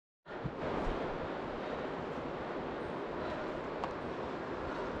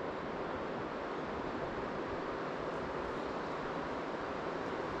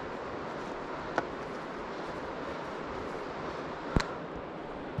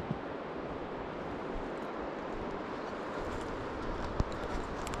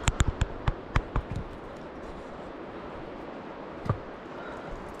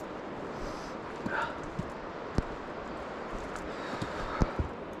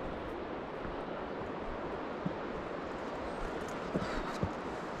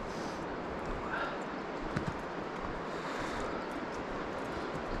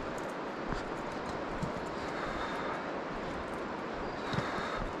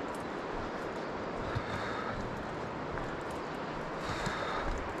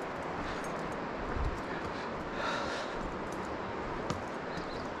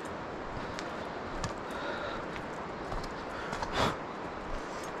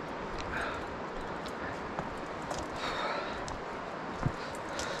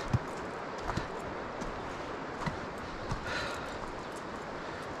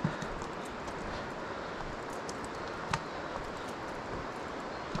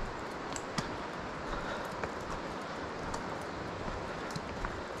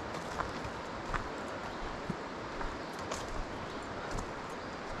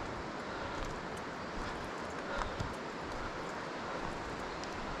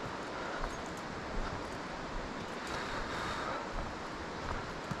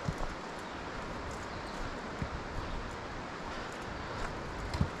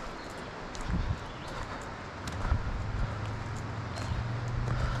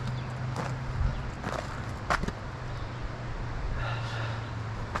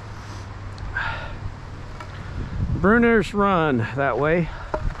Bruner's Run that way.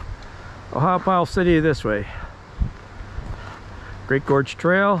 Ohiopyle City this way. Great Gorge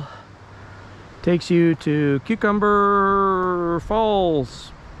Trail takes you to Cucumber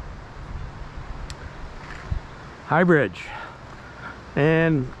Falls. High Bridge.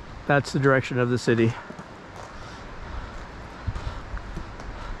 And that's the direction of the city.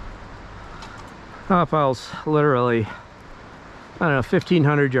 Ohiopyle's literally, I don't know,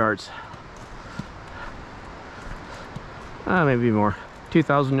 1,500 yards. Maybe more.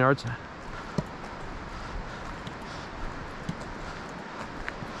 2,000 yards.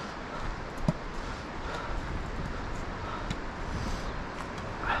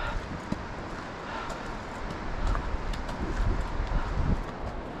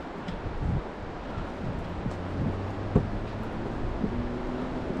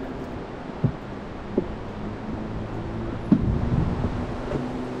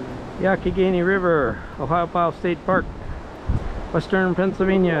 Youghiogheny River, Ohiopyle State Park, Western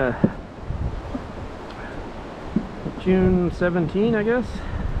Pennsylvania. June 17, I guess,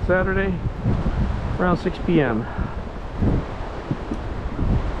 Saturday, around 6 p.m.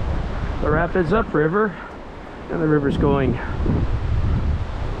 The rapids upriver, and the river's going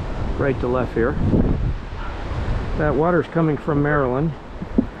right to left here. That water's coming from Maryland.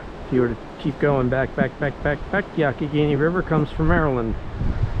 If you were to keep going back, Youghiogheny River comes from Maryland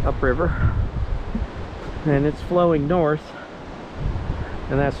upriver, and it's flowing north,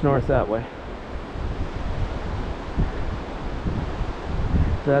 and that's north that way.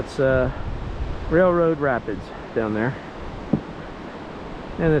 That's Railroad Rapids down there,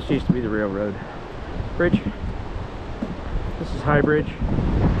 and this used to be the railroad bridge. This is High Bridge.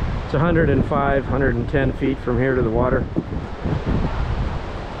 It's 105, 110 feet from here to the water.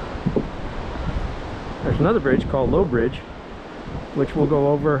 There's another bridge called Low Bridge, which we'll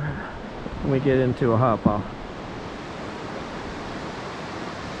go over when we get into Ohiopyle.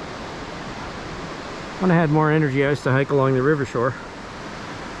 When I had more energy, I used to hike along the river shore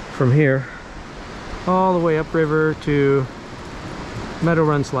from here all the way upriver to Meadow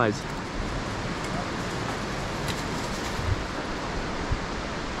Run Slides.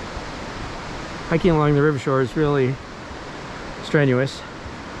 Hiking along the river shore is really strenuous.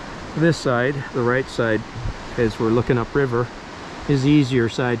 This side, the right side, as we're looking upriver, is the easier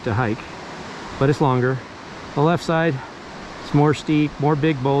side to hike, but it's longer. The left side, it's more steep, more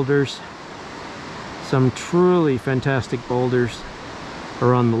big boulders. Some truly fantastic boulders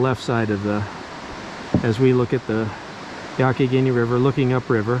are on the left side of the, as we look at the Youghiogheny River, looking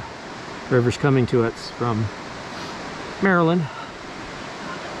upriver. The river's coming to us from Maryland.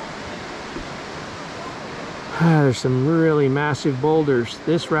 There's some really massive boulders.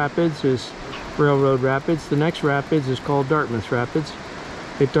 This rapids is Railroad Rapids. The next rapids is called Dartmouth Rapids.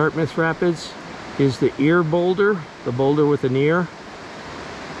 At Dartmouth Rapids is the ear boulder, the boulder with an ear.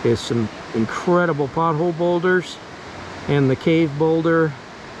 There's some incredible pothole boulders and the cave boulder,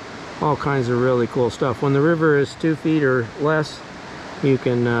 all kinds of really cool stuff. When the river is 2 feet or less, you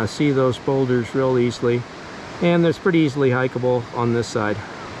can see those boulders real easily, and it's pretty easily hikeable on this side.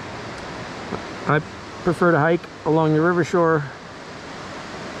 I prefer to hike along the river shore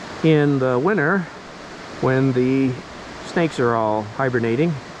in the winter when the snakes are all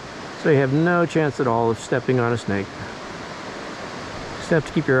hibernating, so you have no chance at all of stepping on a snake. Just have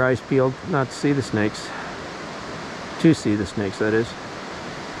to keep your eyes peeled not to see the snakes. To see the snakes, that is.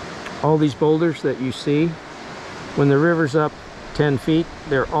 All these boulders that you see, when the river's up 10 feet,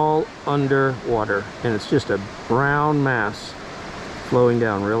 they're all under water, and it's just a brown mass flowing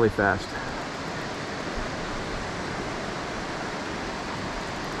down really fast.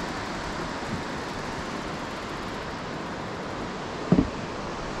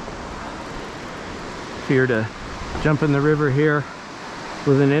 If you were to jump in the river here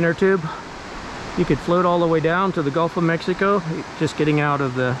with an inner tube, you could float all the way down to the Gulf of Mexico, just getting out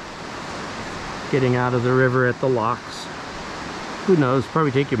of the river at the locks. Who knows,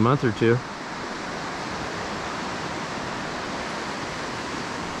 probably take you a month or two.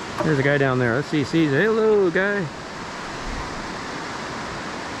 There's a guy down there. Let's see, he sees, hello guy.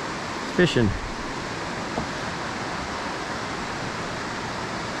 He's fishing.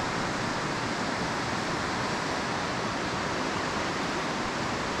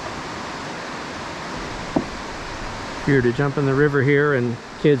 If you were to jump in the river here, and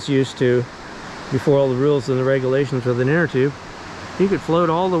kids used to, before all the rules and the regulations with an inner tube, you could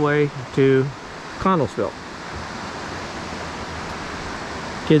float all the way to Connellsville.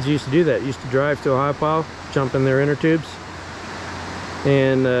 Kids used to do that, used to drive to Ohiopyle, jump in their inner tubes,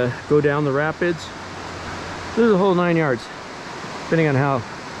 and go down the rapids. There's a whole 9 yards, depending on how,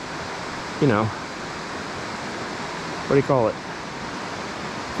 you know, what do you call it?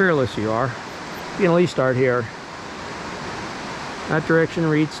 Fearless you are. You can at least start here. That direction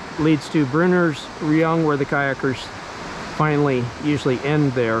leads to Brunner's Riang, where the kayakers finally usually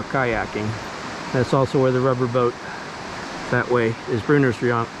end their kayaking. That's also where the rubber boat that way is Brunner's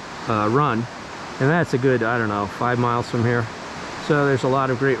Riang Run. And that's a good, I don't know, 5 miles from here. So there's a lot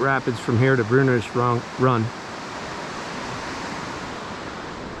of great rapids from here to Brunner's Run.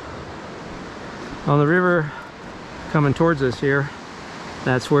 On the river coming towards us here,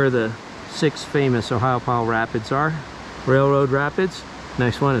 that's where the 6 famous Ohiopyle rapids are. Railroad Rapids.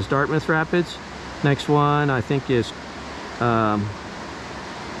 Next one is Dartmouth Rapids. Next one I think is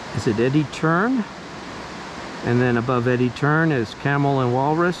it Eddy Turn? And then above Eddy Turn is Camel and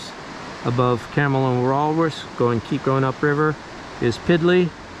Walrus. Above Camel and Walrus, keep going upriver, is Pidley.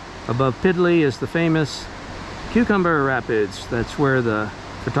 Above Pidley is the famous Cucumber Rapids. That's where the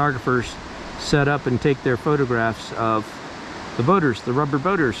photographers set up and take their photographs of the boaters, the rubber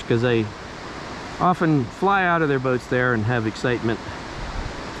boaters, because they often fly out of their boats there and have excitement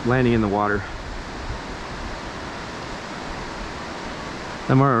landing in the water.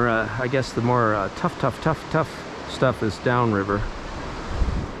 The more, I guess the more tough stuff is downriver.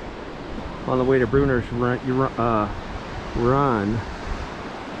 On the way to Brunner's Run,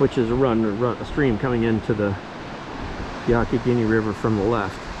 which is a stream coming into the Youghiogheny River from the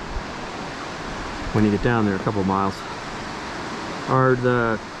left. When you get down there a couple miles,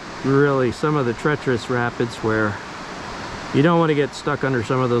 are really some of the treacherous rapids where you don't want to get stuck under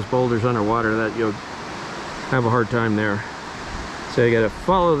some of those boulders underwater. That you'll have a hard time there. So you got to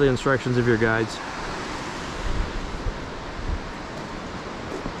follow the instructions of your guides.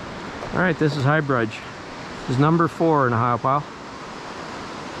 Alright, this is High Bridge. This is number 4 in Ohiopyle.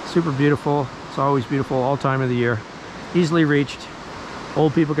 Super beautiful. It's always beautiful all time of the year. Easily reached.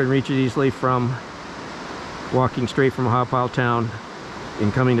 Old people can reach it easily from walking straight from Ohiopyle town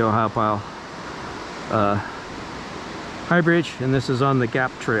and coming to Ohiopyle. High Bridge, and this is on the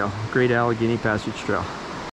Gap Trail, Great Allegheny Passage Trail.